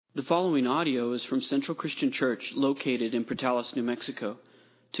The following audio is from Central Christian Church located in Portales, New Mexico.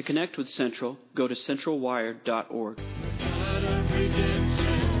 To connect with Central, go to centralwired.org. God of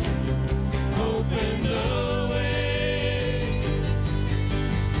redemption, open the way.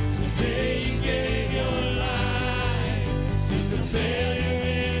 The day you gave your life seems a failure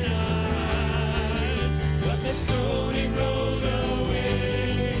in our eyes, but the stony road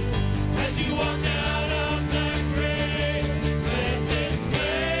away as you walked out of that grave. Let this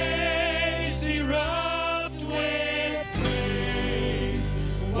place erupt with praise.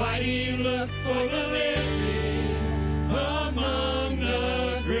 Why do you look for the living among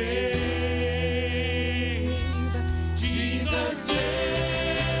the grave? Jesus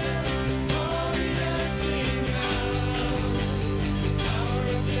lives, all the earthly now. The power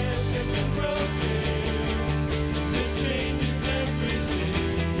of death has been broken. This changes everything.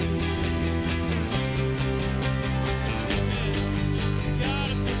 God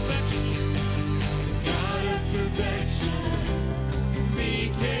of perfection, God of perfection,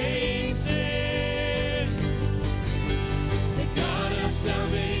 became sin. The God of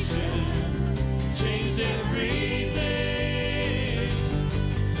salvation changed everything.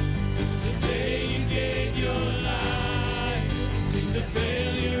 The day you gave your life seemed a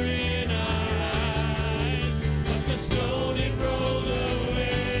failure in our eyes, but the stone it rolled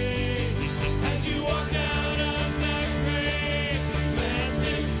away as you walked out of that grave. Let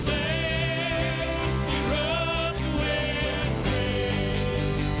this place erupt with praise.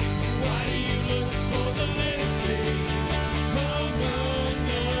 Why do you look for the living among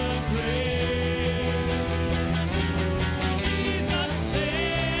the grave? Jesus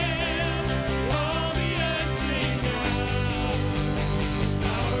says, all the earth sing now. The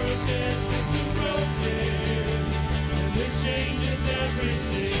power of death has been broken, and this changes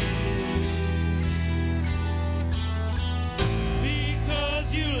everything. Because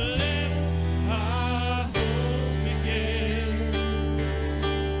you left our home again.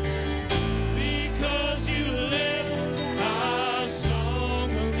 Because you left, our song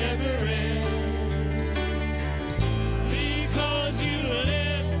will never end. Because you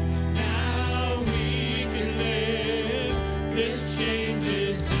left, now we can live. This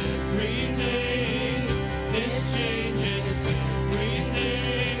changes everything. This changes everything.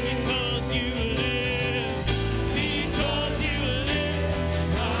 Because you live. Because you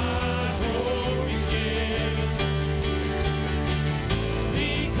live, our hope again.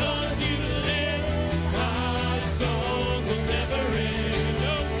 Because you live, our song will never end.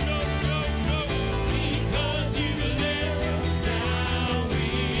 No, no, no, no. Because you live, now we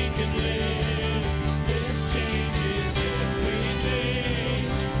can live. This changes everything.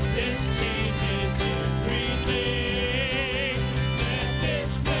 This changes everything. Let this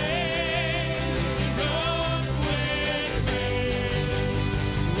place erupt with praise.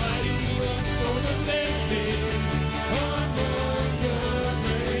 Why do you look for the living among the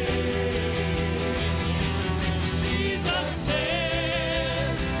grave? Jesus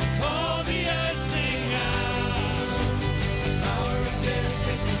says, all the earth sing out. The power of death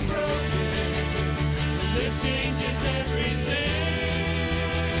has been broken. This changes everything.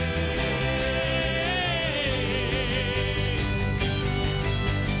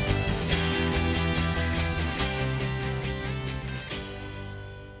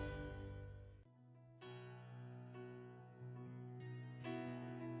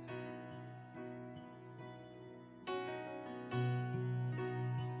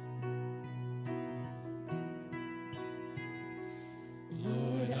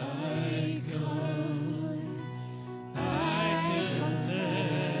 Lord, I come, I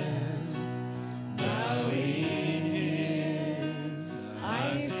confess, bowing here,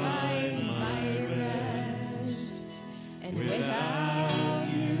 I find my rest, and without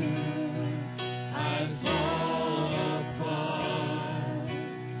you, I fall apart.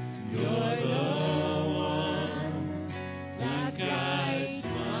 You're the one that guides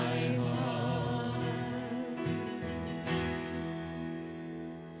my heart.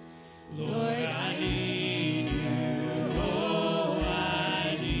 Lord, I need you. Oh,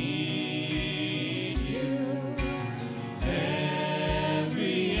 I need you.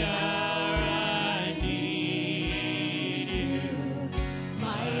 Every hour I need you.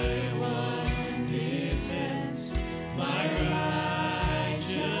 My one defense, my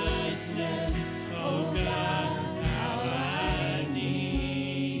righteousness. Oh God, how I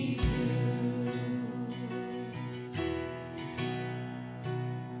need you.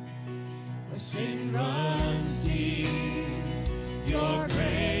 For sin runs deep, your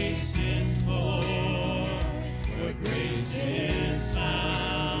grace is full. Where grace is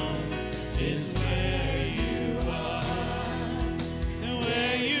found is where you are, and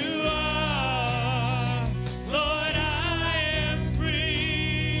where you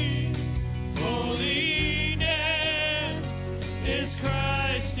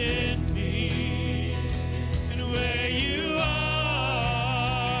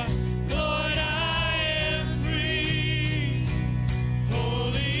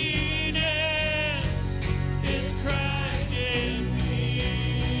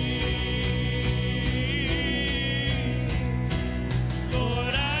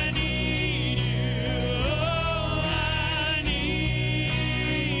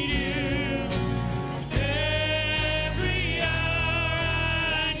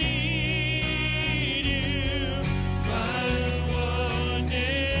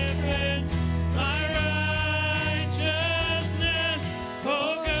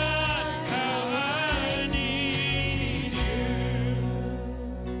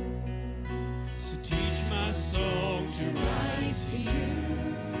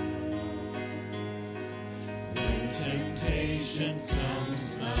strength comes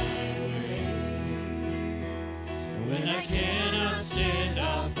my way. When I cannot stand,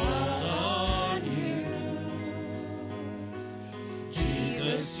 I'll fall on you.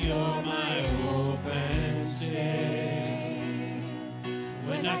 Jesus, you're my hope and stay.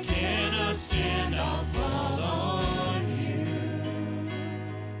 When I cannot stand, I'll fall on you.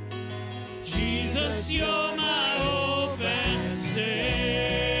 Jesus, you're my hope and stay.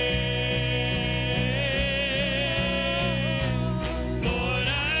 Lord,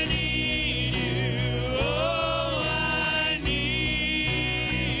 I need you. Oh, I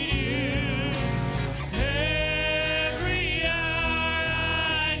need you. Every hour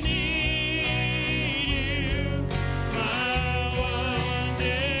I need you. My one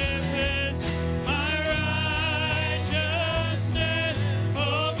defense, my righteousness.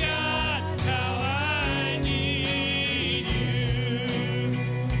 Oh God, how I need you.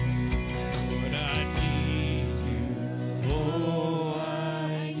 Lord, I need you. Oh, I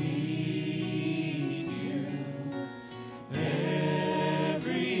need you.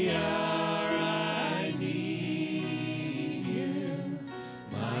 Every hour I need you.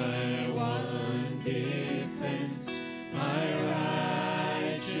 My one defense, my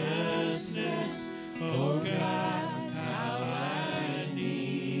righteousness. Oh God, how I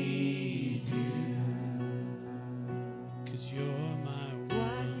need you. 'Cause you're my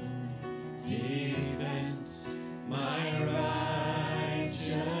one defense, my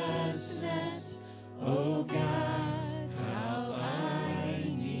righteousness. Oh God, how I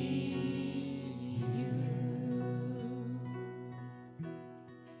need you.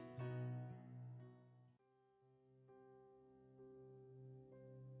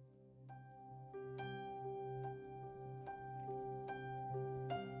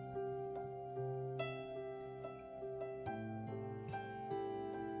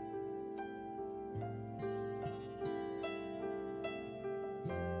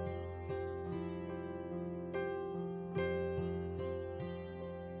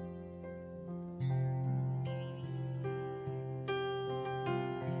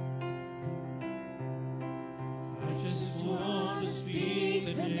 I just want to speak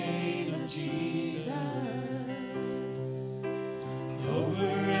the name of Jesus over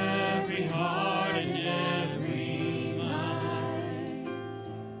every heart and every mind.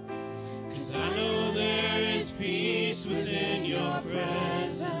 'Cause I know there is peace within your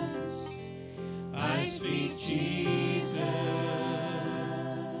presence. I speak Jesus.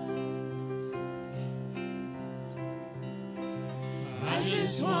 I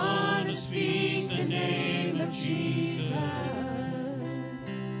just want to speak the name of Jesus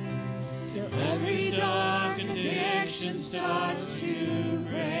till every dark addiction starts to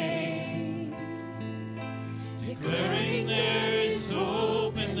break, declaring there is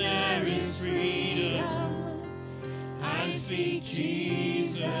hope and there is freedom. I speak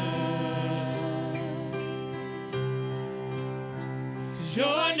Jesus. 'Cause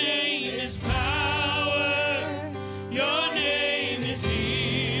your name is power, your name is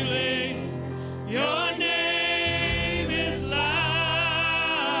healing, your name is life.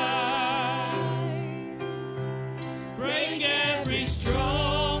 Break every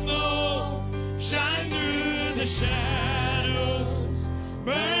stronghold, shine through the shadows,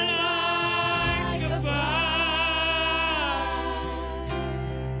 burn like a fire.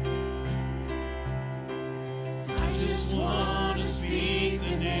 I just want to speak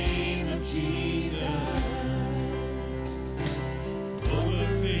the name of Jesus over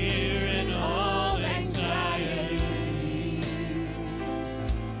fear and all anxiety,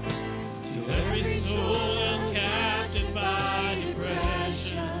 to every soul held captive by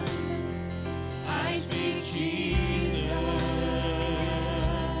depression. I speak Jesus.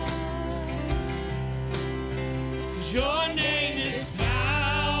 'Cause your name is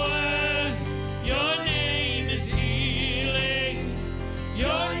power, your name is healing,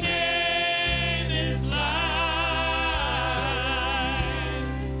 your name is life.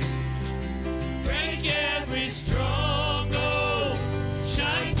 Break every stronghold,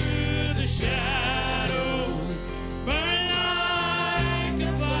 shine through the shadows, burn like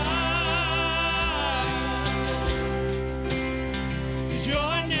a fire. 'Cause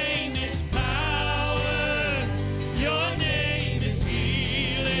your name is power, your name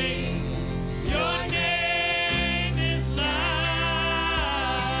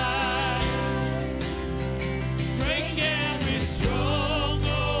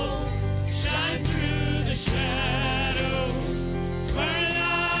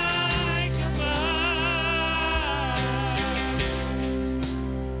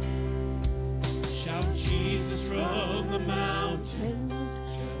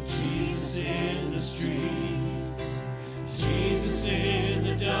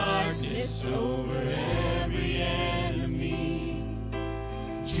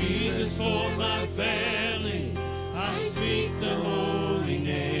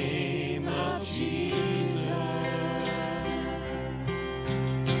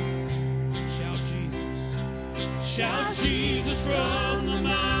Shout Jesus from the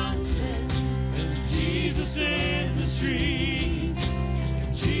mountains, and Jesus in the streets,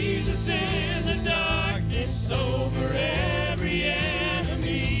 Jesus in the darkness over every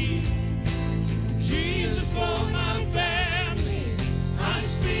enemy, Jesus for my family. I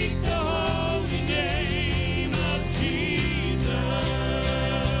speak the holy name of Jesus.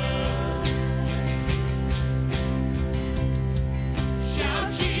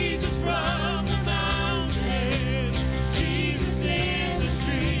 Shout Jesus from the mountain, Jesus in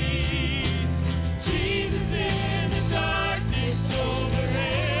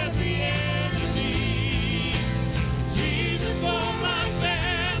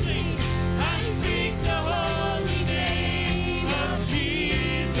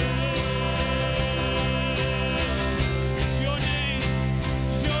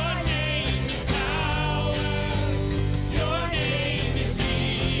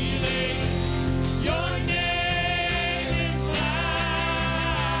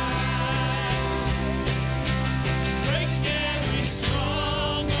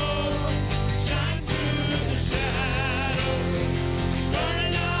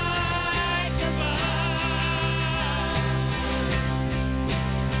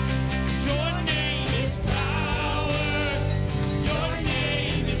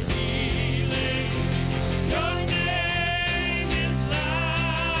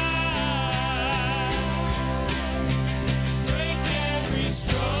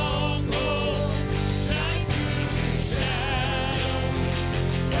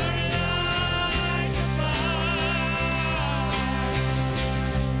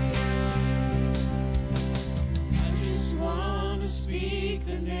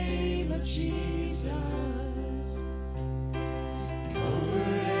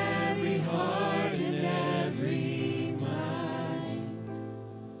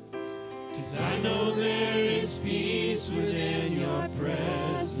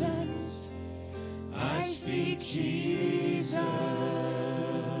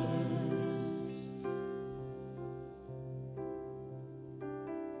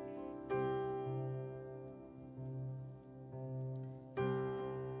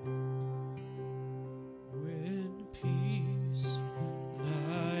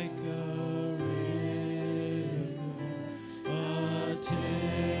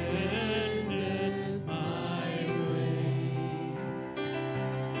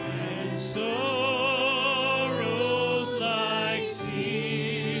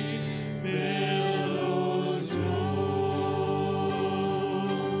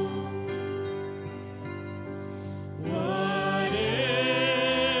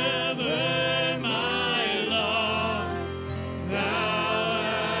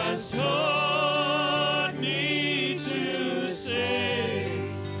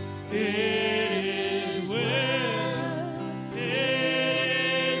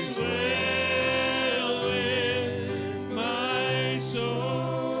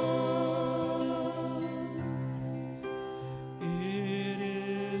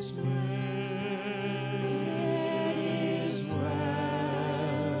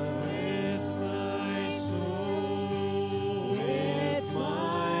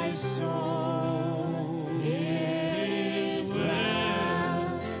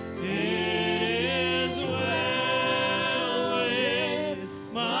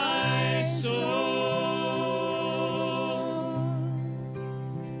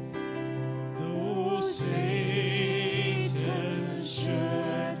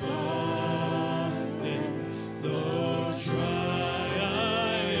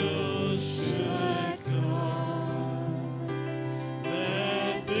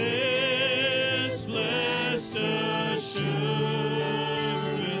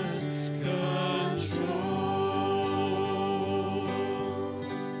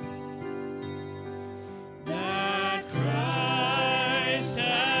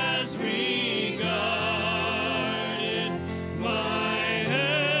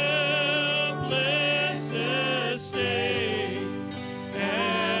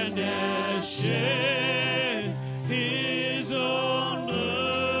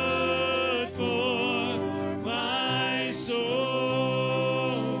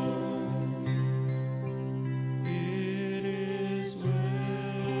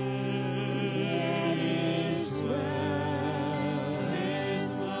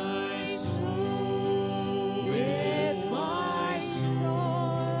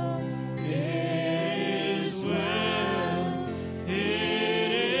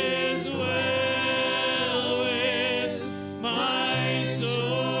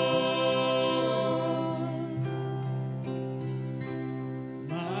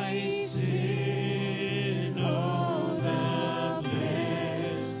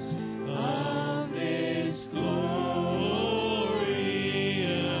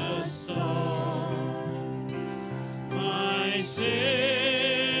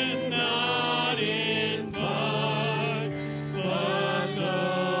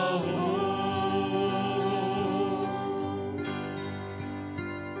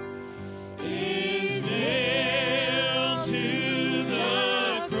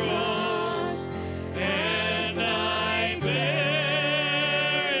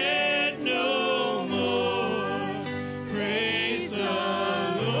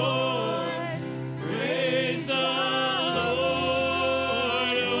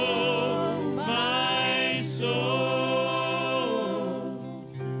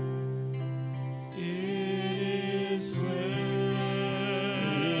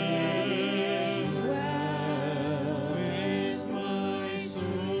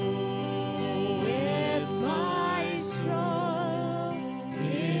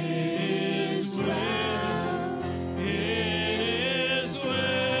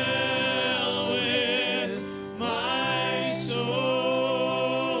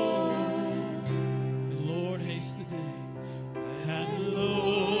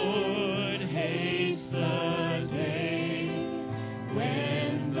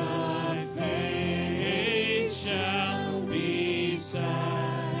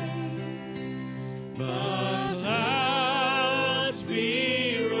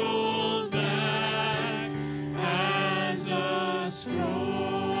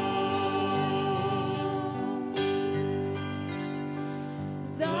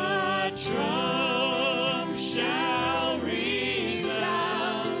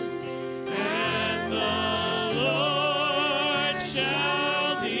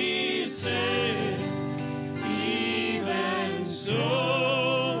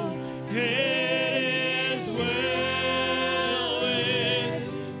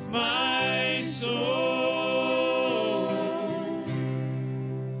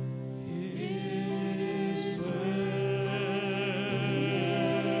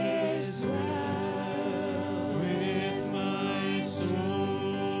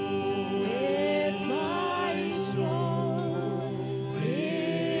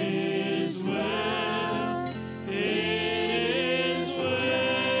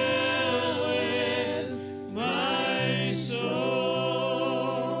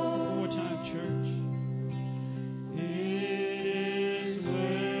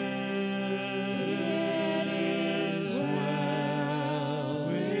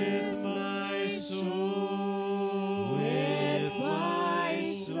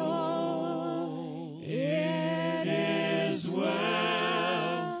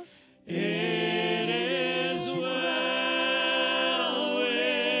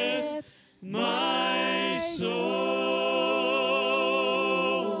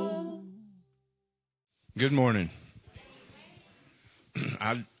Good morning.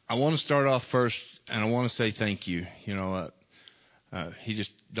 I want to start off first, and I want to say thank you. You know,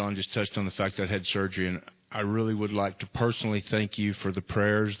 Don just touched on the fact that I had surgery, and I really would like to personally thank you for the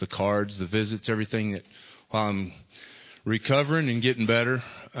prayers, the cards, the visits, everything that while I'm recovering and getting better,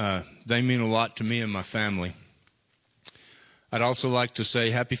 they mean a lot to me and my family. I'd also like to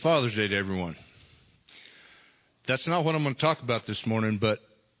say Happy Father's Day to everyone. That's not what I'm going to talk about this morning, but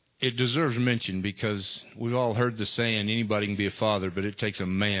it deserves mention because we've all heard the saying, anybody can be a father, but it takes a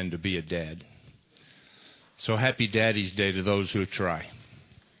man to be a dad. So happy Daddy's Day to those who try.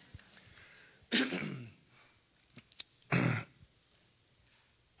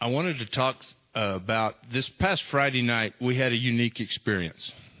 I wanted to talk about this past Friday night. We had a unique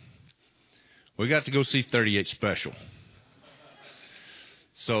experience. We got to go see 38 Special.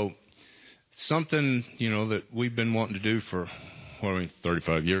 So something, that we've been wanting to do for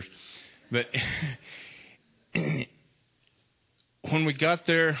 35 years. But when we got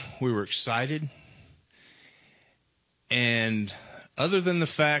there, we were excited. And other than the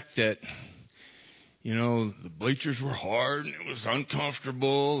fact that, the bleachers were hard and it was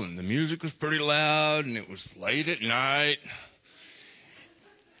uncomfortable and the music was pretty loud and it was late at night,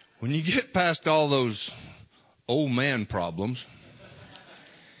 when you get past all those old man problems,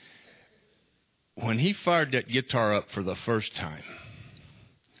 when he fired that guitar up for the first time,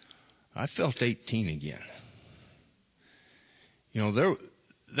 I felt 18 again.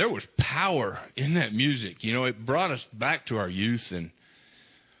 There was power in that music. It brought us back to our youth, and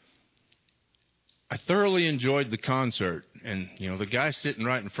I thoroughly enjoyed the concert. And, the guy sitting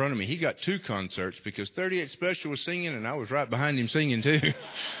right in front of me, he got 2 concerts because 38 Special was singing, and I was right behind him singing too.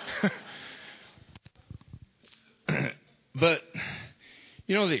 But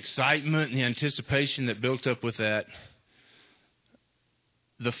the excitement and the anticipation that built up with that,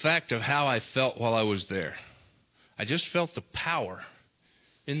 the fact of how I felt while I was there, I just felt the power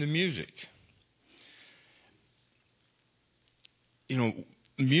in the music.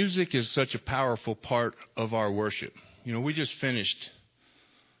 Music is such a powerful part of our worship. We just finished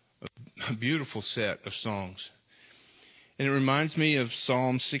a beautiful set of songs. And it reminds me of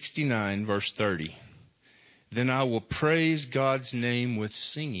Psalm 69, verse 30. Then I will praise God's name with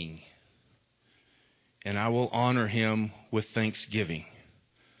singing, and I will honor him with thanksgiving.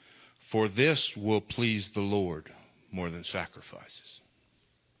 For this will please the Lord more than sacrifices.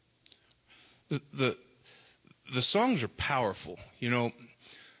 The songs are powerful.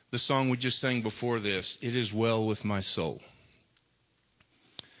 The song we just sang before this, It Is Well With My Soul.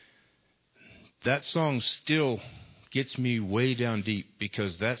 That song still gets me way down deep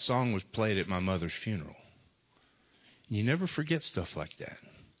because that song was played at my mother's funeral. You never forget stuff like that.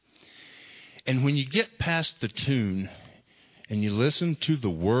 And when you get past the tune and you listen to the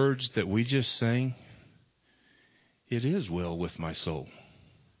words that we just sang, it is well with my soul.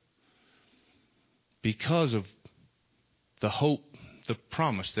 Because of the hope, the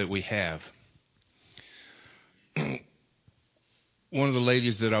promise that we have. One of the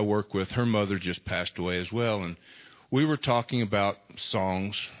ladies that I work with, her mother just passed away as well. And we were talking about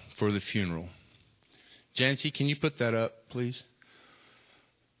songs for the funeral. Jancy, can you put that up, please?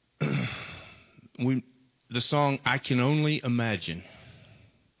 The song, I Can Only Imagine,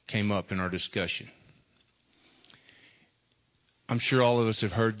 came up in our discussion. I'm sure all of us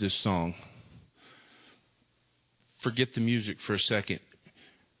have heard this song. Forget the music for a second.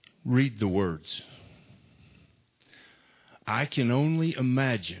 Read the words. I can only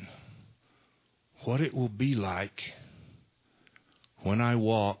imagine what it will be like when I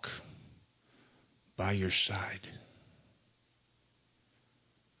walk by your side.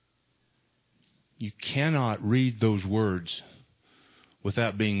 You cannot read those words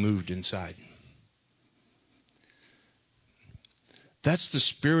without being moved inside. That's the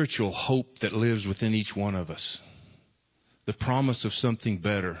spiritual hope that lives within each one of us. The promise of something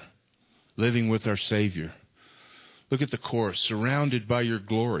better, living with our Savior. Look at the chorus, surrounded by your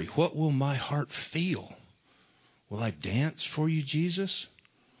glory. What will my heart feel? Will I dance for you, Jesus?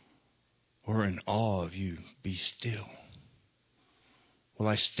 Or in awe of you, be still? Will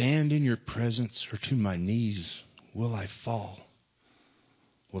I stand in your presence, or to my knees will I fall?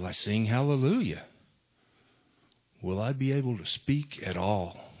 Will I sing hallelujah? Will I be able to speak at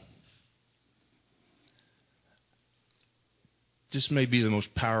all? This may be the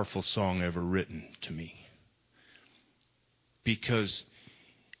most powerful song ever written to me. Because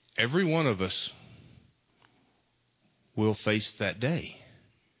every one of us will face that day.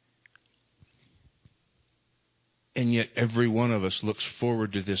 And yet every one of us looks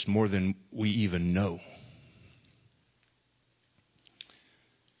forward to this more than we even know.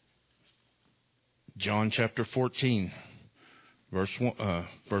 John chapter 14, verse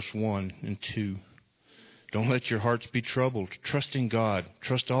 1 and 2. Don't let your hearts be troubled. Trust in God.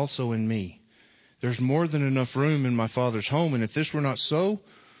 Trust also in me. There's more than enough room in my Father's home, and if this were not so,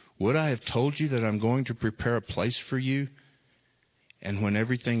 would I have told you that I'm going to prepare a place for you? And when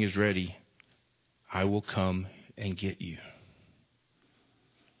everything is ready, I will come and get you.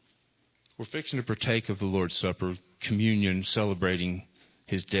 We're fixing to partake of the Lord's Supper, communion, celebrating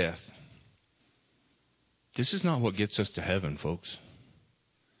His death. This is not what gets us to heaven, folks.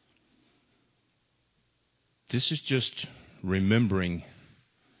 This is just remembering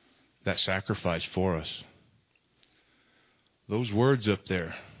that sacrifice for us. Those words up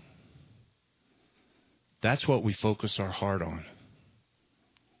there, that's what we focus our heart on.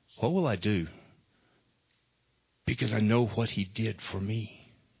 What will I do? Because I know what He did for me.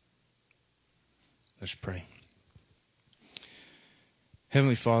 Let's pray.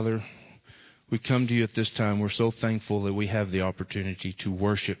 Heavenly Father, we come to you at this time. We're so thankful that we have the opportunity to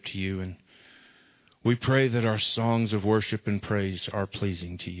worship to you, and we pray that our songs of worship and praise are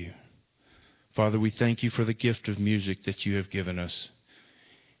pleasing to you. Father, we thank you for the gift of music that you have given us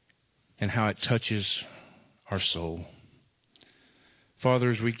and how it touches our soul.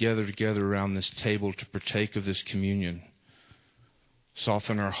 Father, as we gather together around this table to partake of this communion,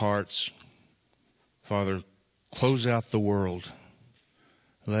 soften our hearts. Father, close out the world.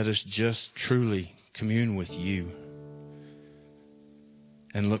 Let us just truly commune with you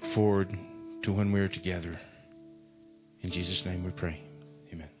and look forward to when we're together. In Jesus' name we pray.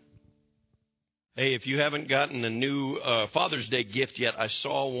 Amen. Hey, if you haven't gotten a new Father's Day gift yet, I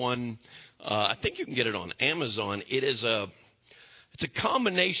saw one. I think you can get it on Amazon. It's a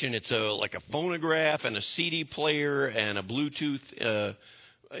combination. It's like a phonograph and a CD player and a Bluetooth. And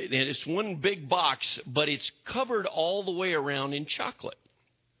it's one big box, but it's covered all the way around in chocolate.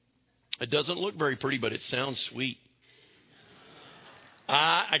 It doesn't look very pretty, but it sounds sweet.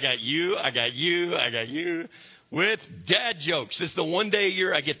 I got you. With dad jokes. This is the one day a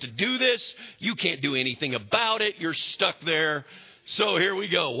year I get to do this. You can't do anything about it. You're stuck there. So here we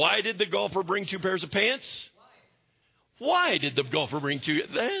go. Why did the golfer bring 2 pairs of pants? Why did the golfer bring 2?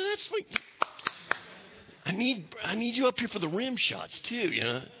 That's like, I need you up here for the rim shots too, you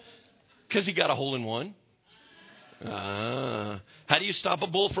know, because he got a hole in one. How do you stop a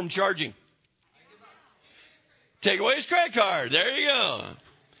bull from charging? Take away his credit card. There you go.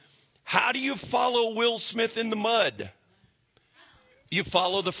 How do you follow Will Smith in the mud? You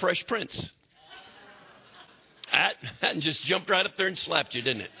follow the Fresh Prince. That just jumped right up there and slapped you,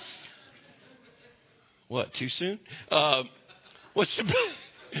 didn't it? What, too soon? What's the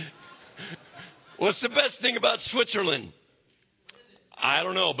best thing about Switzerland? I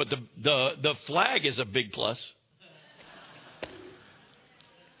don't know, but the flag is a big plus.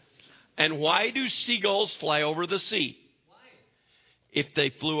 And why do seagulls fly over the sea? If they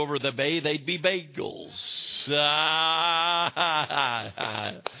flew over the bay, they'd be bagels.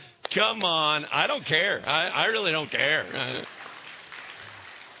 Come on. I don't care. I really don't care.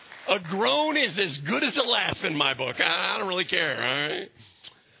 A groan is as good as a laugh in my book. I don't really care.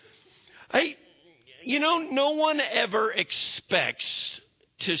 All right? No one ever expects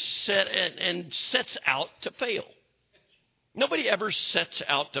to sets out to fail. Nobody ever sets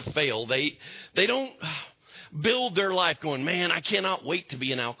out to fail. They don't build their life going, man, I cannot wait to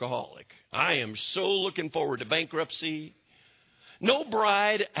be an alcoholic. I am so looking forward to bankruptcy. No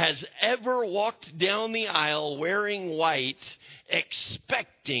bride has ever walked down the aisle wearing white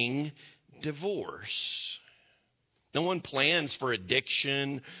expecting divorce. No one plans for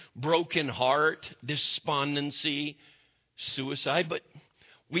addiction, broken heart, despondency, suicide, but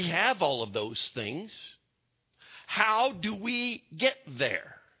we have all of those things. How do we get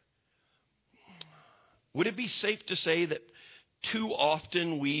there? Would it be safe to say that too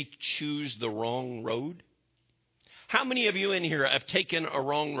often we choose the wrong road? How many of you in here have taken a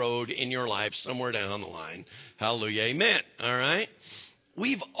wrong road in your life somewhere down the line? Hallelujah, amen. All right?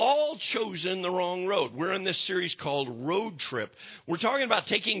 We've all chosen the wrong road. We're in this series called Road Trip. We're talking about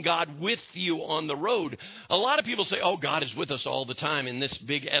taking God with you on the road. A lot of people say, oh, God is with us all the time in this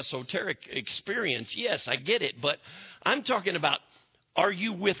big esoteric experience. Yes, I get it. But I'm talking about, are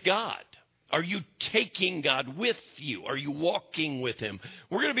you with God? Are you taking God with you? Are you walking with Him?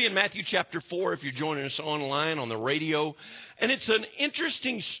 We're going to be in Matthew chapter 4 if you're joining us online on the radio. And it's an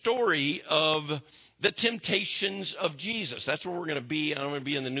interesting story of the temptations of Jesus. That's where we're going to be. I'm going to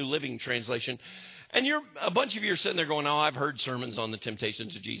be in the New Living Translation. And a bunch of you are sitting there going, oh, I've heard sermons on the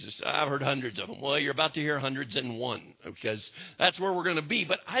temptations of Jesus. I've heard hundreds of them. Well, you're about to hear 101 because that's where we're going to be.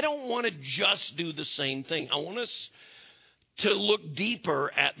 But I don't want to just do the same thing. I want us to look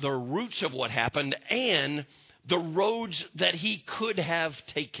deeper at the roots of what happened and the roads that he could have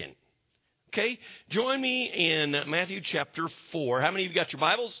taken. Okay? Join me in Matthew chapter 4. How many of you got your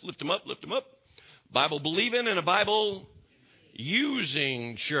Bibles? Lift them up, lift them up. Bible believing and a Bible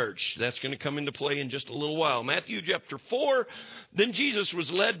using church. That's going to come into play in just a little while. Matthew chapter 4. Then Jesus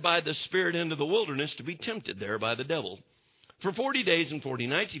was led by the Spirit into the wilderness to be tempted there by the devil. For 40 days and 40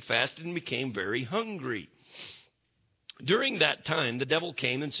 nights he fasted and became very hungry. During that time, the devil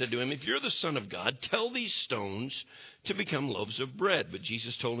came and said to him, if you're the Son of God, tell these stones to become loaves of bread. But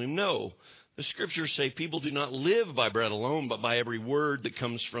Jesus told him, no. The scriptures say people do not live by bread alone, but by every word that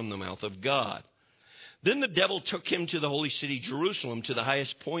comes from the mouth of God. Then the devil took him to the holy city, Jerusalem, to the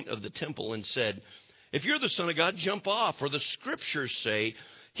highest point of the temple and said, if you're the Son of God, jump off. For the scriptures say,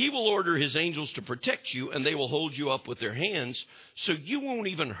 he will order his angels to protect you, and they will hold you up with their hands, so you won't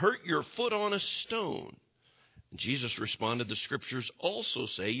even hurt your foot on a stone. Jesus responded, the scriptures also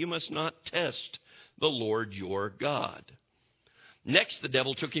say you must not test the Lord your God. Next, the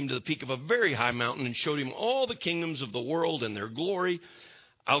devil took him to the peak of a very high mountain and showed him all the kingdoms of the world and their glory.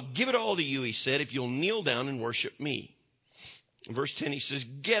 I'll give it all to you, he said, if you'll kneel down and worship me. In verse 10, he says,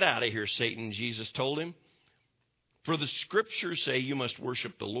 get out of here, Satan, Jesus told him. For the scriptures say you must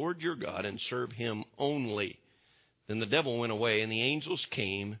worship the Lord your God and serve him only. Then the devil went away and the angels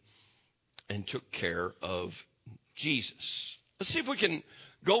came and took care of Jesus. Let's see if we can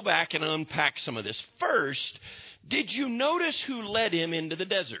go back and unpack some of this. First, did you notice who led him into the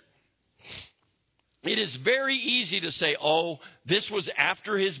desert? It is very easy to say, oh, this was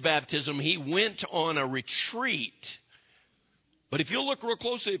after his baptism. He went on a retreat. But if you'll look real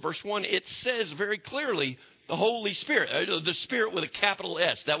closely at verse 1, it says very clearly, the Holy Spirit, the Spirit with a capital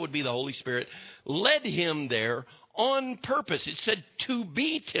S, that would be the Holy Spirit, led him there on purpose. It said to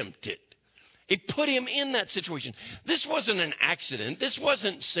be tempted. It put him in that situation. This wasn't an accident. This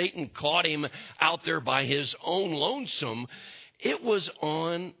wasn't Satan caught him out there by his own lonesome. It was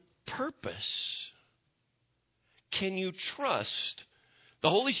on purpose. Can you trust the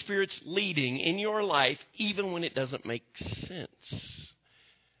Holy Spirit's leading in your life even when it doesn't make sense?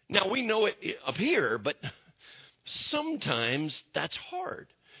 Now, we know it up here, but sometimes that's hard.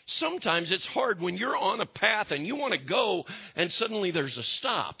 Sometimes it's hard when you're on a path and you want to go and suddenly there's a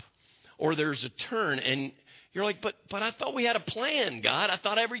stop. Or there's a turn, and you're like, but I thought we had a plan, God. I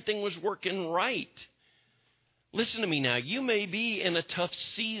thought everything was working right. Listen to me now. You may be in a tough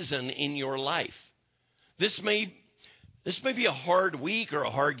season in your life. This may be a hard week or a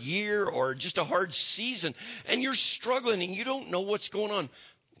hard year or just a hard season, and you're struggling and you don't know what's going on.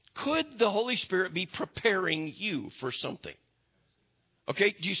 Could the Holy Spirit be preparing you for something?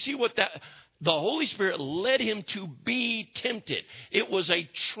 Okay, do you see what that... The Holy Spirit led him to be tempted. It was a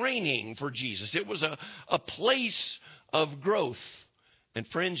training for Jesus. It was a place of growth. And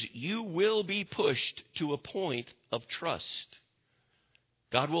friends, you will be pushed to a point of trust.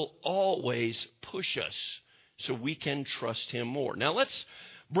 God will always push us so we can trust him more. Now let's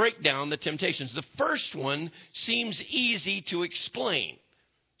break down the temptations. The first one seems easy to explain.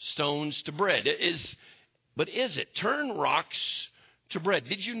 Stones to bread. But is it? Turn rocks to bread.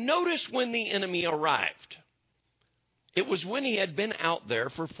 Did you notice when the enemy arrived? It was when he had been out there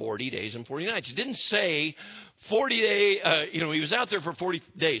for 40 days and 40 nights. It didn't say 40 days, he was out there for 40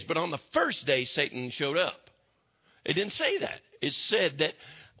 days, but on the first day, Satan showed up. It didn't say that. It said that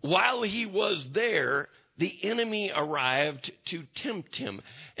while he was there, the enemy arrived to tempt him.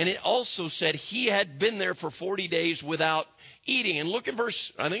 And it also said he had been there for 40 days without eating. And look at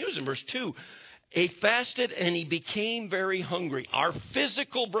I think it was in verse 2. He fasted and he became very hungry. Our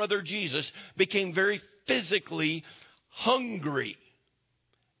physical brother Jesus became very physically hungry.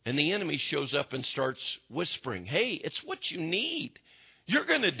 And the enemy shows up and starts whispering, hey, it's what you need. You're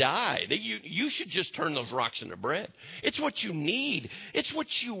going to die. You should just turn those rocks into bread. It's what you need. It's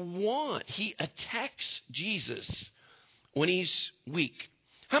what you want. He attacks Jesus when he's weak.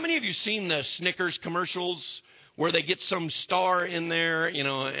 How many of you seen the Snickers commercials where they get some star in there,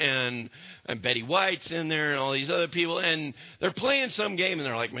 and Betty White's in there and all these other people, and they're playing some game, and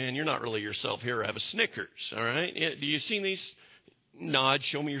they're like, man, you're not really yourself. Here, have a Snickers, all right? Do you seen these? Nod,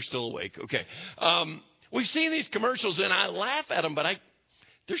 show me you're still awake. Okay. We've seen these commercials, and I laugh at them, but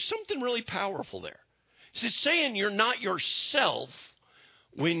there's something really powerful there. It's saying you're not yourself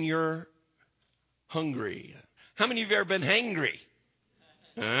when you're hungry. How many of you have ever been hangry?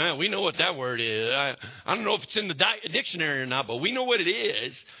 We know what that word is. I don't know if it's in the dictionary or not, but we know what it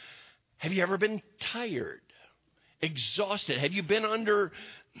is. Have you ever been tired, exhausted? Have you been under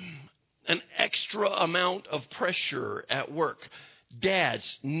an extra amount of pressure at work?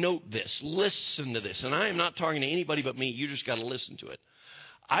 Dads, note this. Listen to this. And I am not talking to anybody but me. You just got to listen to it.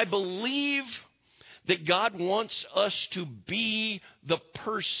 I believe that God wants us to be the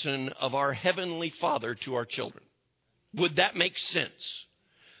person of our Heavenly Father to our children. Would that make sense?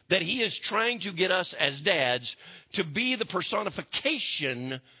 That He is trying to get us as dads to be the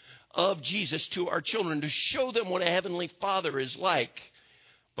personification of Jesus to our children, to show them what a Heavenly Father is like.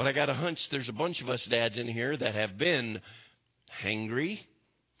 But I got a hunch there's a bunch of us dads in here that have been hangry,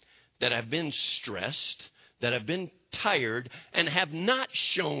 that have been stressed, that have been tired, and have not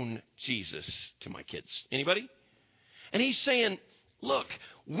shown Jesus to my kids. Anybody? And He's saying, look,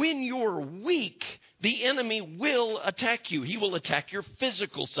 when you're weak, the enemy will attack you. He will attack your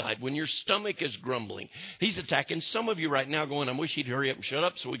physical side when your stomach is grumbling. He's attacking some of you right now going, I wish he'd hurry up and shut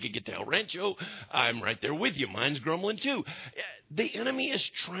up so we could get to El Rancho. I'm right there with you. Mine's grumbling too. The enemy is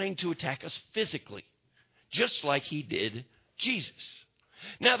trying to attack us physically, just like he did Jesus.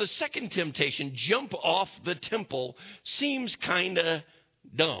 Now, the second temptation, jump off the temple, seems kind of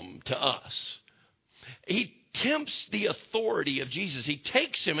dumb to us. He tempts the authority of Jesus. He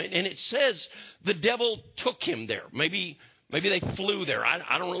takes him, and it says the devil took him there. Maybe they flew there.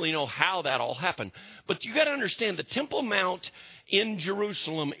 I don't really know how that all happened. But you got to understand, the Temple Mount in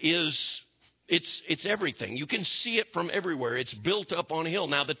Jerusalem it's everything. You can see it from everywhere. It's built up on a hill.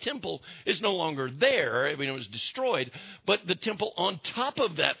 Now, the temple is no longer there. I mean, it was destroyed. But the temple on top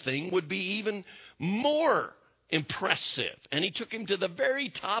of that thing would be even more impressive. And he took him to the very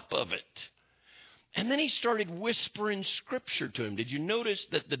top of it. And then he started whispering scripture to him. Did you notice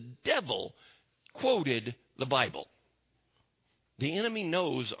that the devil quoted the Bible? The enemy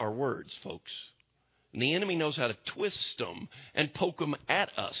knows our words, folks. And the enemy knows how to twist them and poke them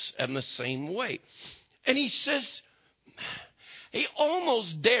at us in the same way. And he says, he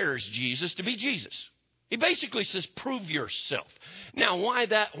almost dares Jesus to be Jesus. He basically says, prove yourself. Now, why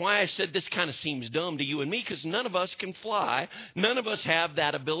I said this kind of seems dumb to you and me, because none of us can fly. None of us have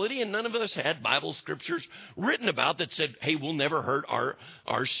that ability, and none of us had Bible scriptures written about that said, hey, we'll never hurt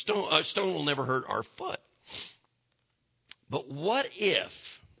our stone. Stone will never hurt our foot. But what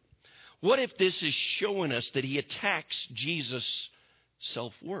if this is showing us that he attacks Jesus'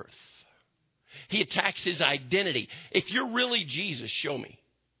 self-worth? He attacks his identity. If you're really Jesus, show me.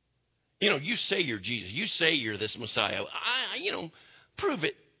 You say you're Jesus. You say you're this Messiah. Prove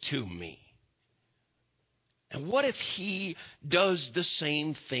it to me. And what if he does the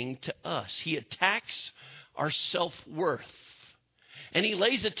same thing to us? He attacks our self-worth. And he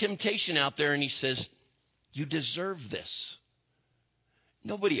lays a temptation out there and he says, you deserve this.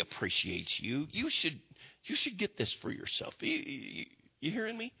 Nobody appreciates you. You should get this for yourself. You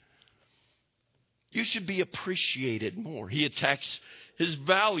hearing me? You should be appreciated more. He attacks his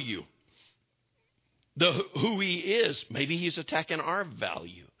value. Who he is. Maybe he's attacking our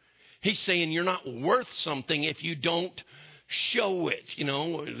value. He's saying you're not worth something if you don't show it.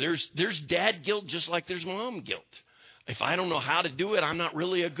 There's dad guilt just like there's mom guilt. If I don't know how to do it, I'm not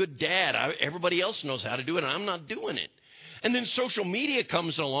really a good dad. Everybody else knows how to do it, and I'm not doing it. And then social media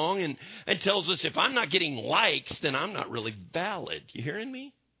comes along and tells us if I'm not getting likes, then I'm not really valid. You hearing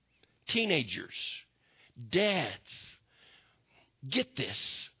me? Teenagers, dads, get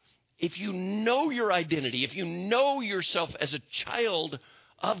this. If you know your identity, if you know yourself as a child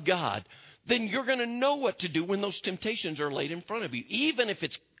of God, then you're going to know what to do when those temptations are laid in front of you, even if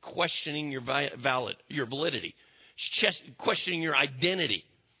it's questioning your validity, questioning your identity.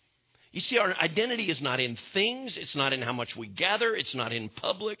 You see, our identity is not in things. It's not in how much we gather. It's not in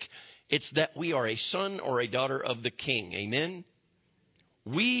public. It's that we are a son or a daughter of the King. Amen?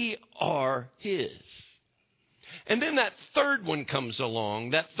 We are his. And then that third one comes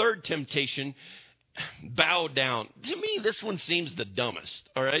along, that third temptation, bow down. To me, this one seems the dumbest,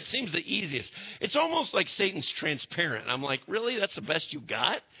 all right? It seems the easiest. It's almost like Satan's transparent. I'm like, really? That's the best you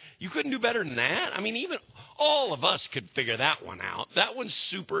got? You couldn't do better than that? I mean, even all of us could figure that one out. That one's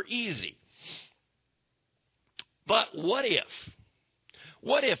super easy. But what if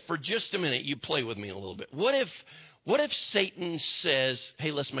for just a minute, you play with me a little bit. What if Satan says,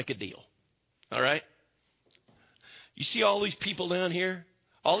 hey, let's make a deal, all right? You see all these people down here?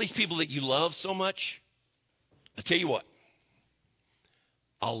 All these people that you love so much? I'll tell you what.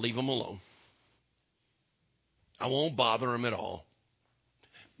 I'll leave them alone. I won't bother them at all.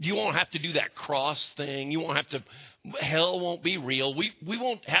 You won't have to do that cross thing. You won't have to, hell won't be real. We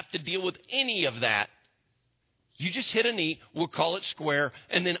won't have to deal with any of that. You just hit a knee, we'll call it square,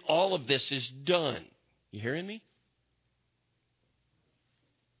 and then all of this is done. You hearing me?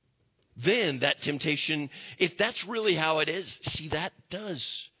 Then that temptation, if that's really how it is, see, that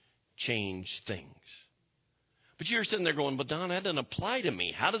does change things. But you're sitting there going, but Don, that doesn't apply to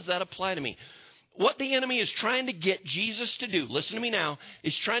me. How does that apply to me? What the enemy is trying to get Jesus to do, listen to me now,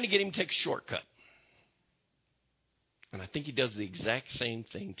 is trying to get him to take a shortcut. And I think he does the exact same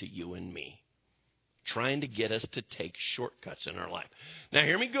thing to you and me. Trying to get us to take shortcuts in our life. Now,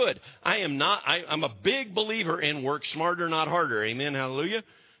 hear me good. I'm a big believer in work smarter, not harder. Amen. Hallelujah.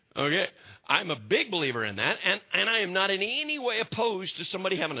 Okay. I'm a big believer in that. And I am not in any way opposed to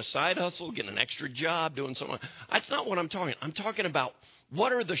somebody having a side hustle, getting an extra job, doing something. That's not what I'm talking. I'm talking about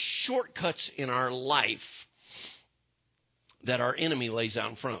what are the shortcuts in our life that our enemy lays out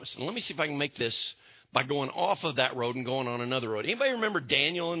in front of us. And let me see if I can make this by going off of that road and going on another road. Anybody remember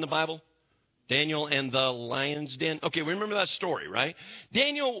Daniel in the Bible? Daniel and the lion's den? Okay, we remember that story, right?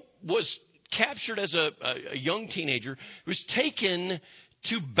 Daniel was captured as a young teenager, was taken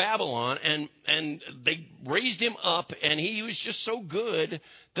to Babylon, and they raised him up, and he was just so good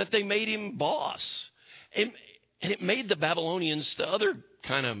that they made him boss. And it made the Babylonians, the other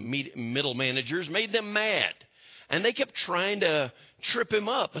kind of middle managers, made them mad. And they kept trying to trip him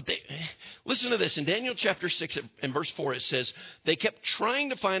up. But listen to this. In Daniel chapter 6 and verse 4, it says, they kept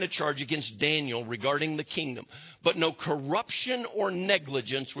trying to find a charge against Daniel regarding the kingdom, but no corruption or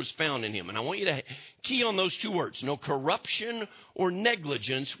negligence was found in him. And I want you to key on those two words. No corruption or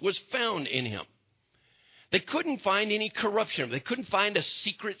negligence was found in him. They couldn't find any corruption. They couldn't find a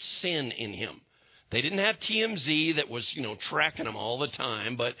secret sin in him. They didn't have TMZ that was, tracking them all the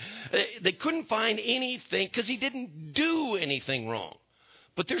time, but they couldn't find anything because he didn't do anything wrong.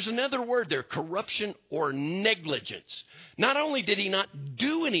 But there's another word there, corruption or negligence. Not only did he not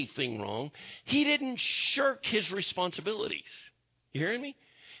do anything wrong, he didn't shirk his responsibilities. You hearing me?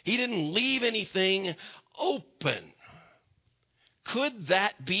 He didn't leave anything open. Could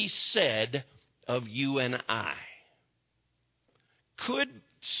that be said of you and I? Could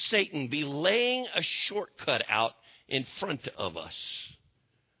Satan be laying a shortcut out in front of us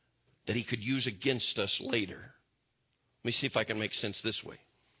that he could use against us later? Let me see if I can make sense this way.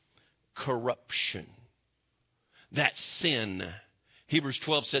 Corruption. That sin. Hebrews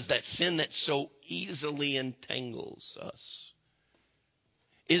 12 says that sin that so easily entangles us.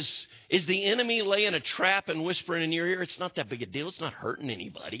 Is the enemy laying a trap and whispering in your ear? It's not that big a deal. It's not hurting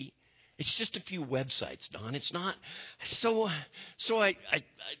anybody. It's just a few websites, Don. It's not. So I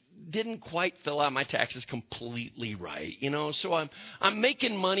didn't quite fill out my taxes completely right, So I'm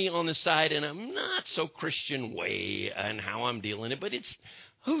making money on the side, and I'm not so Christian way and how I'm dealing it. But it's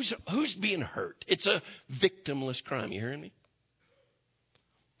who's being hurt? It's a victimless crime. You hearing me?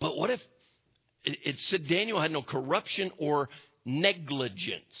 But what if it said Daniel had no corruption or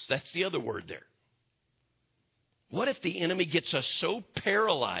negligence? That's the other word there. What if the enemy gets us so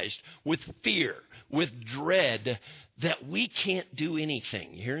paralyzed with fear, with dread, that we can't do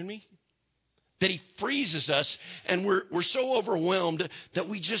anything? You hearing me? That he freezes us and we're so overwhelmed that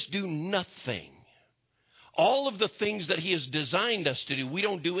we just do nothing. All of the things that he has designed us to do, we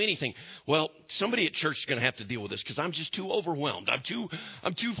don't do anything. Well, somebody at church is going to have to deal with this because I'm just too overwhelmed. I'm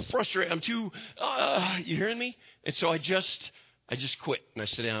too frustrated. You hearing me? And so I just quit and I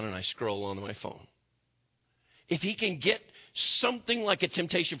sit down and I scroll onto my phone. If he can get something like a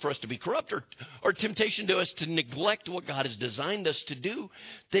temptation for us to be corrupt or temptation to us to neglect what God has designed us to do,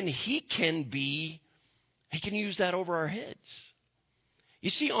 then he can use that over our heads. You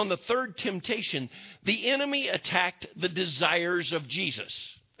see, on the third temptation, the enemy attacked the desires of Jesus.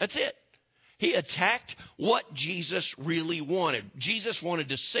 That's it. He attacked what Jesus really wanted. Jesus wanted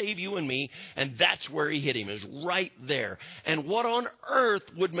to save you and me, and that's where he hit him, is right there. And what on earth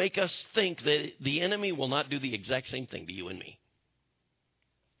would make us think that the enemy will not do the exact same thing to you and me?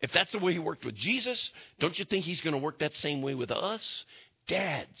 If that's the way he worked with Jesus, don't you think he's going to work that same way with us?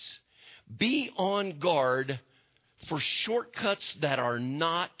 Dads, be on guard for shortcuts that are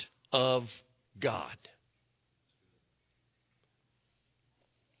not of God.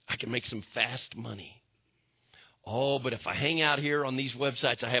 I can make some fast money. Oh, but if I hang out here on these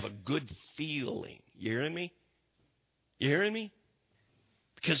websites, I have a good feeling. You hearing me? You hearing me?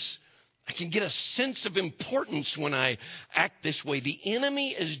 Because I can get a sense of importance when I act this way. The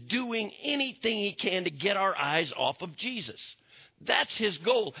enemy is doing anything he can to get our eyes off of Jesus. That's his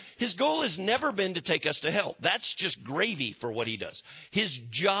goal. His goal has never been to take us to hell. That's just gravy for what he does. His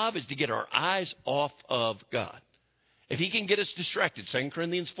job is to get our eyes off of God. If he can get us distracted, 2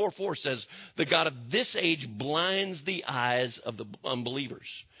 Corinthians 4:4 says, the God of this age blinds the eyes of the unbelievers,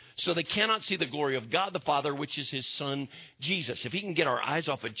 so they cannot see the glory of God the Father, which is his Son, Jesus. If he can get our eyes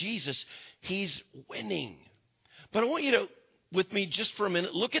off of Jesus, he's winning. But I want you to, with me just for a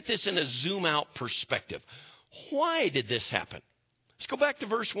minute, look at this in a zoom out perspective. Why did this happen? Let's go back to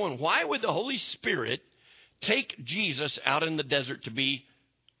verse 1. Why would the Holy Spirit take Jesus out in the desert to be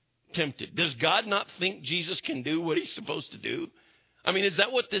tempted. Does God not think Jesus can do what he's supposed to do? I mean, is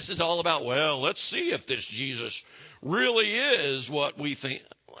that what this is all about? Well, let's see if this Jesus really is what we think.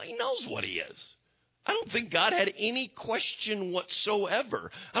 Well, he knows what he is. I don't think God had any question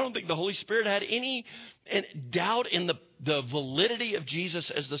whatsoever. I don't think the Holy Spirit had any doubt in the validity of Jesus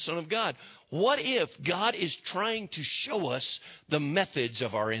as the Son of God. What if God is trying to show us the methods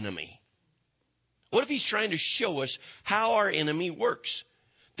of our enemy? What if he's trying to show us how our enemy works?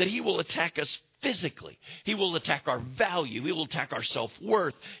 That he will attack us physically. He will attack our value. He will attack our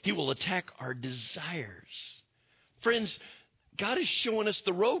self-worth. He will attack our desires. Friends, God is showing us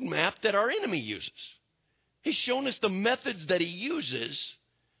the roadmap that our enemy uses. He's showing us the methods that he uses.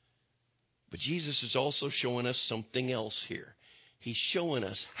 But Jesus is also showing us something else here. He's showing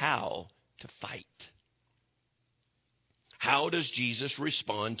us how to fight. How does Jesus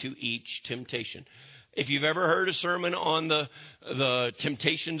respond to each temptation? If you've ever heard a sermon on the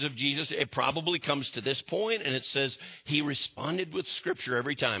temptations of Jesus, it probably comes to this point, and it says he responded with Scripture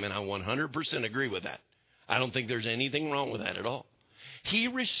every time, and I 100% agree with that. I don't think there's anything wrong with that at all. He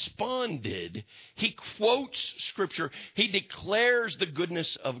responded. He quotes Scripture. He declares the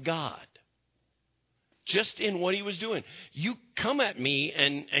goodness of God just in what he was doing. You come at me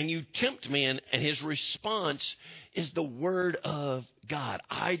and you tempt me, and his response is the Word of God.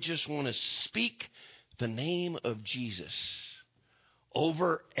 I just want to speak the name of Jesus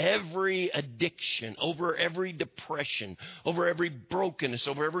over every addiction, over every depression, over every brokenness,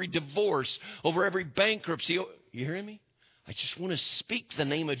 over every divorce, over every bankruptcy. You hearing me? I just want to speak the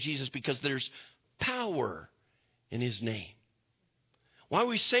name of Jesus because there's power in his name. Why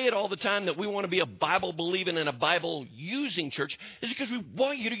we say it all the time that we want to be a Bible-believing and a Bible-using church is because we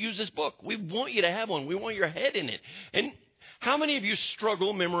want you to use this book. We want you to have one. We want your head in it. And how many of you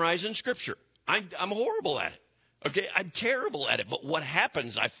struggle memorizing Scripture? I'm horrible at it. Okay, I'm terrible at it. But what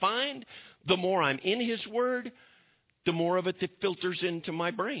happens, I find, the more I'm in his word, the more of it that filters into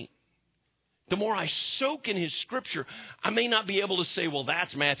my brain. The more I soak in his Scripture, I may not be able to say, well,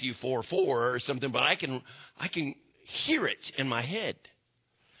 that's Matthew 4:4 or something, but I can hear it in my head.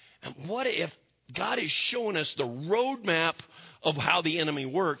 And what if God is showing us the roadmap of how the enemy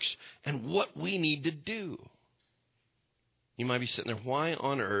works and what we need to do? You might be sitting there, why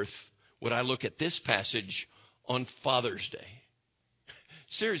on earth would I look at this passage on Father's Day?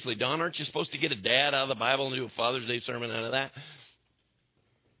 Seriously, Don, aren't you supposed to get a dad out of the Bible and do a Father's Day sermon out of that?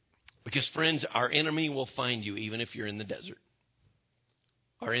 Because, friends, our enemy will find you even if you're in the desert.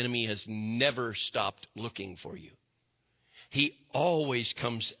 Our enemy has never stopped looking for you. He always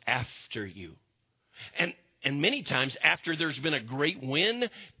comes after you. And many times after there's been a great win,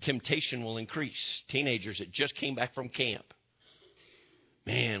 temptation will increase. Teenagers that just came back from camp.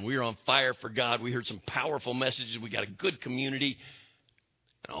 Man, we were on fire for God. We heard some powerful messages. We got a good community.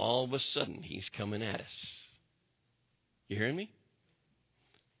 And all of a sudden, he's coming at us. You hearing me?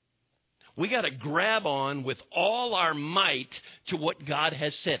 We got to grab on with all our might to what God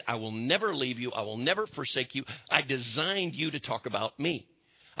has said. I will never leave you. I will never forsake you. I designed you to talk about me.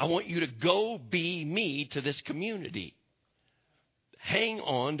 I want you to go be me to this community. Hang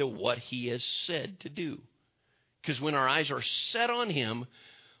on to what he has said to do. Because when our eyes are set on him,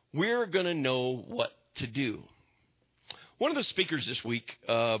 we're going to know what to do. One of the speakers this week,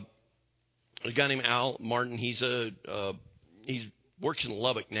 a guy named Al Martin, he works in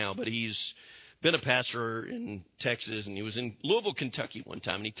Lubbock now, but he's been a pastor in Texas, and he was in Louisville, Kentucky one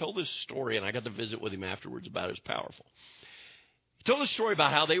time, and he told this story, and I got to visit with him afterwards about it. It was powerful. He told a story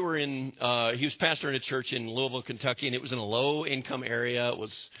about how they were he was pastoring a church in Louisville, Kentucky, and it was in a low-income area. It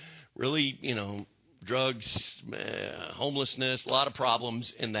was really, drugs, homelessness, a lot of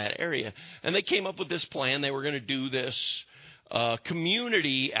problems in that area. And they came up with this plan. They were going to do this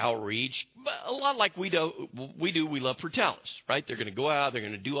community outreach, a lot like we do. We love Portales, right? They're going to go out. They're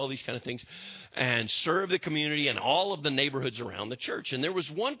going to do all these kind of things and serve the community and all of the neighborhoods around the church. And there was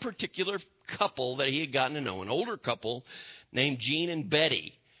one particular couple that he had gotten to know, an older couple named Gene and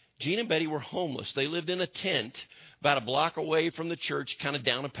Betty. Gene and Betty were homeless. They lived in a tent about a block away from the church, kind of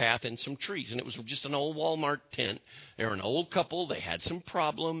down a path in some trees. And it was just an old Walmart tent. They were an old couple. They had some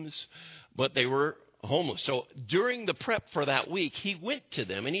problems, but they were homeless. So during the prep for that week, he went to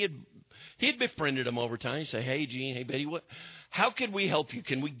them, and he had befriended them over time. He said, hey, Gene, hey, Betty, how could we help you?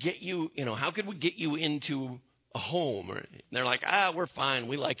 Can we get you, how could we get you into a home? And they're like, we're fine.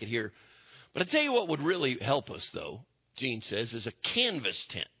 We like it here. But I tell you what would really help us, though, Gene says, is a canvas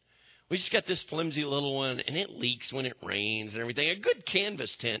tent. We just got this flimsy little one, and it leaks when it rains and everything. A good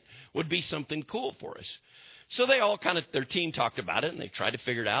canvas tent would be something cool for us. So they all their team talked about it, and they tried to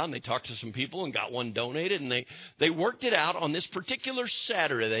figure it out, and they talked to some people and got one donated, and they worked it out. On this particular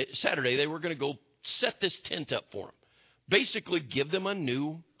Saturday they were going to go set this tent up for them. Basically give them a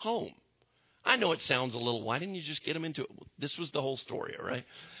new home. I know it sounds a little, why didn't you just get them into it? This was the whole story, all right?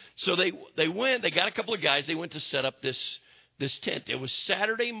 So they got a couple of guys, they went to set up this tent. It was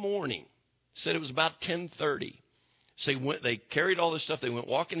Saturday morning. Said it was about 10:30. So they carried all this stuff. They went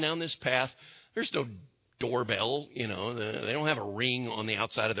walking down this path. There's no doorbell, they don't have a ring on the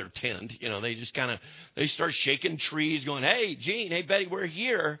outside of their tent. They just they start shaking trees going, hey, Gene, hey, Betty, we're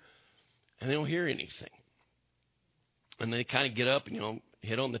here. And they don't hear anything. And they kind of get up and,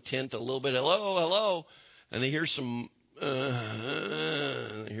 hit on the tent a little bit. Hello, hello. And they hear some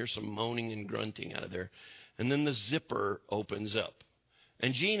moaning and grunting out of there. And then the zipper opens up.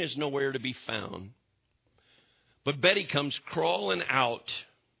 And Gene is nowhere to be found. But Betty comes crawling out.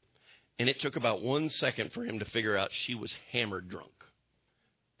 And it took about 1 second for him to figure out she was hammered drunk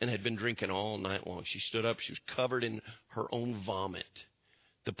and had been drinking all night long. She stood up. She was covered in her own vomit.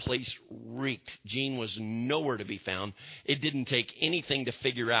 The place reeked. Gene was nowhere to be found. It didn't take anything to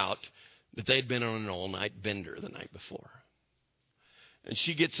figure out that they'd been on an all-night bender the night before. And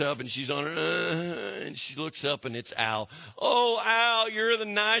she gets up and she's on her, and she looks up and it's Al. Oh, Al, you're the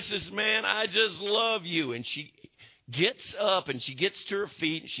nicest man. I just love you. And she gets up and she gets to her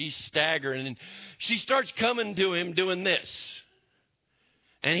feet and she's staggering and she starts coming to him doing this.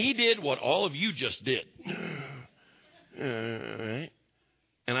 And he did what all of you just did. All right?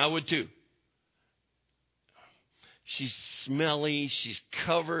 And I would too. She's smelly. She's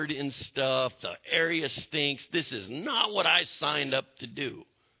covered in stuff. The area stinks. This is not what I signed up to do.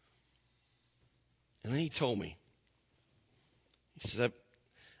 And then he told me. He said,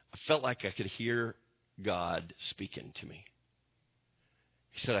 I felt like I could hear God speaking to me.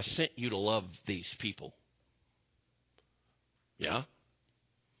 He said, I sent you to love these people. Yeah?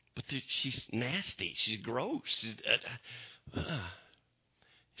 But she's nasty. She's gross.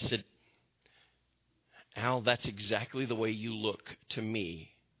 He said, Al, that's exactly the way you look to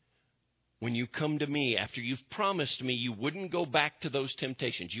me. When you come to me after you've promised me you wouldn't go back to those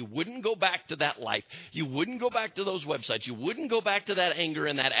temptations. You wouldn't go back to that life. You wouldn't go back to those websites. You wouldn't go back to that anger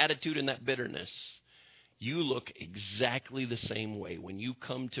and that attitude and that bitterness. You look exactly the same way when you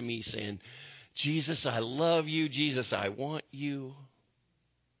come to me saying, Jesus, I love you. Jesus, I want you.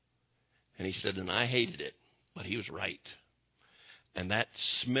 And he said, and I hated it, but he was right. And that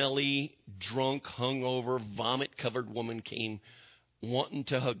smelly, drunk, hungover, vomit-covered woman came wanting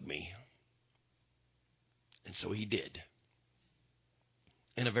to hug me. And so he did.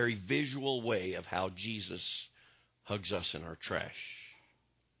 In a very visual way of how Jesus hugs us in our trash.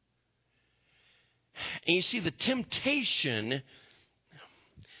 And you see, the temptation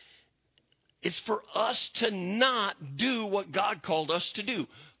is for us to not do what God called us to do.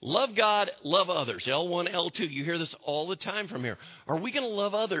 Love God, love others. L1, L2. You hear this all the time from here. Are we going to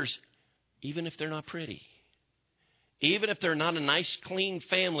love others even if they're not pretty? Even if they're not a nice, clean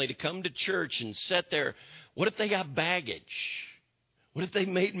family to come to church and sit there? What if they got baggage? What if they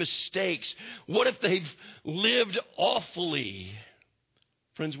made mistakes? What if they've lived awfully?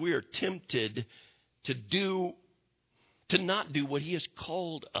 Friends, we are tempted to not do what he has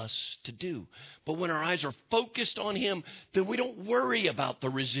called us to do. But when our eyes are focused on him, then we don't worry about the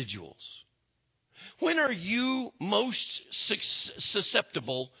residuals. When are you most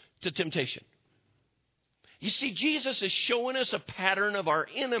susceptible to temptation? You see, Jesus is showing us a pattern of our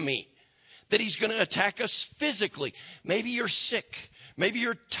enemy, that he's going to attack us physically. Maybe you're sick. Maybe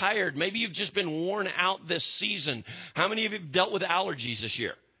you're tired. Maybe you've just been worn out this season. How many of you have dealt with allergies this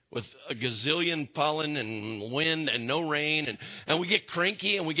year? With a gazillion pollen and wind and no rain. And we get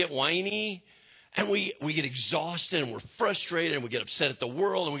cranky and we get whiny. And we get exhausted and we're frustrated and we get upset at the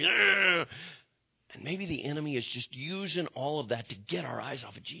world. And maybe the enemy is just using all of that to get our eyes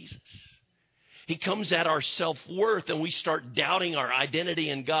off of Jesus. He comes at our self-worth and we start doubting our identity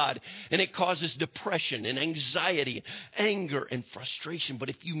in God. And it causes depression and anxiety, anger and frustration. But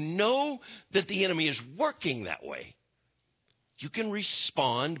if you know that the enemy is working that way, you can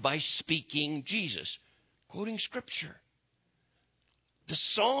respond by speaking Jesus, quoting Scripture. The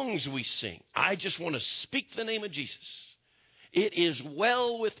songs we sing, I just want to speak the name of Jesus. It is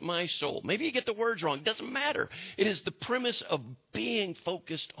well with my soul. Maybe you get the words wrong. It doesn't matter. It is the premise of being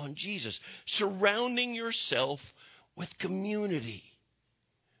focused on Jesus, surrounding yourself with community.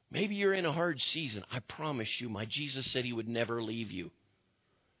 Maybe you're in a hard season. I promise you, my Jesus said he would never leave you.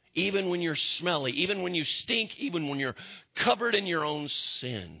 Even when you're smelly, even when you stink, even when you're covered in your own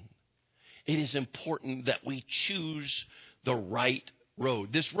sin, it is important that we choose the right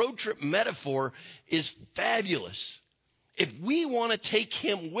road. This road trip metaphor is fabulous. If we want to take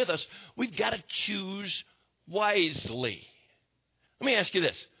him with us, we've got to choose wisely. Let me ask you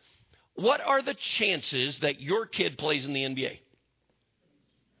this. What are the chances that your kid plays in the NBA?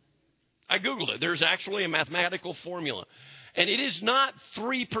 I Googled it. There's actually a mathematical formula. And it is not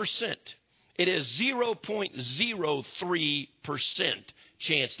 3%. It is 0.03%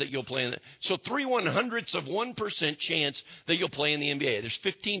 chance that you'll play in it. So 0.03% chance that you'll play in the NBA. There's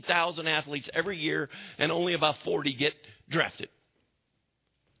 15,000 athletes every year, and only about 40 get drafted.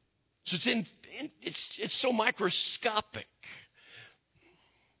 So it's so microscopic.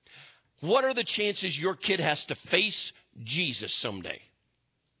 What are the chances your kid has to face Jesus someday?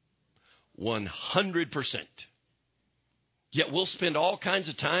 100%. Yet we'll spend all kinds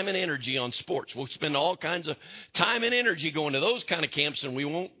of time and energy on sports. We'll spend all kinds of time and energy going to those kind of camps, and we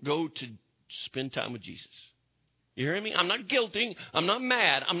won't go to spend time with Jesus. You hearing me? I'm not guilting. I'm not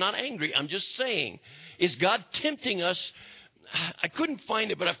mad. I'm not angry. I'm just saying, is God tempting us? I couldn't find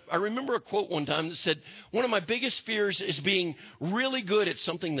it, but I remember a quote one time that said, one of my biggest fears is being really good at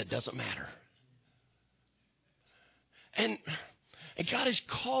something that doesn't matter. And God is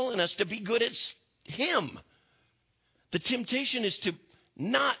calling us to be good at Him. The temptation is to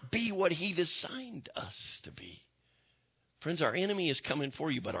not be what He designed us to be. Friends, our enemy is coming for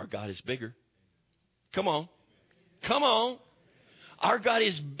you, but our God is bigger. Come on. Come on. Our God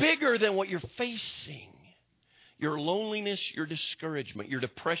is bigger than what you're facing. Your loneliness, your discouragement, your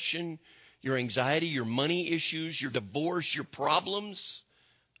depression, your anxiety, your money issues, your divorce, your problems.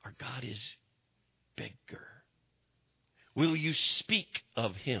 Our God is bigger. Will you speak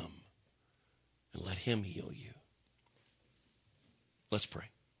of Him and let Him heal you? Let's pray.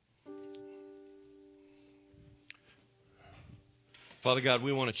 Father God,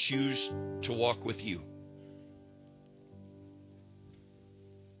 we want to choose to walk with you.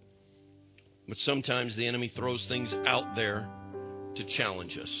 But sometimes the enemy throws things out there to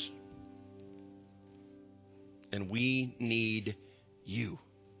challenge us. And we need you.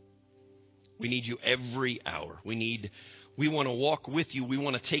 We need you every hour. We want to walk with you. We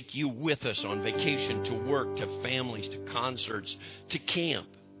want to take you with us on vacation, to work, to families, to concerts, to camp.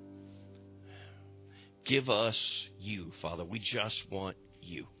 Give us you, Father. We just want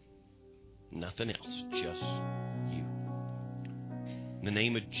you. Nothing else, just you. In the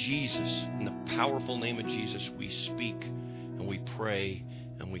name of Jesus, in the powerful name of Jesus, we speak and we pray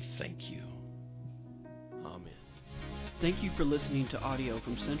and we thank you. Amen. Thank you for listening to audio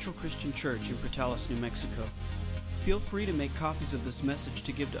from Central Christian Church in Portales, New Mexico. Feel free to make copies of this message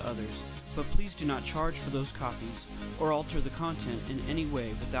to give to others, but please do not charge for those copies or alter the content in any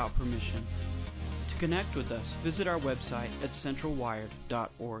way without permission. To connect with us, visit our website at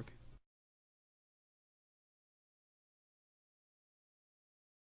centralwired.org.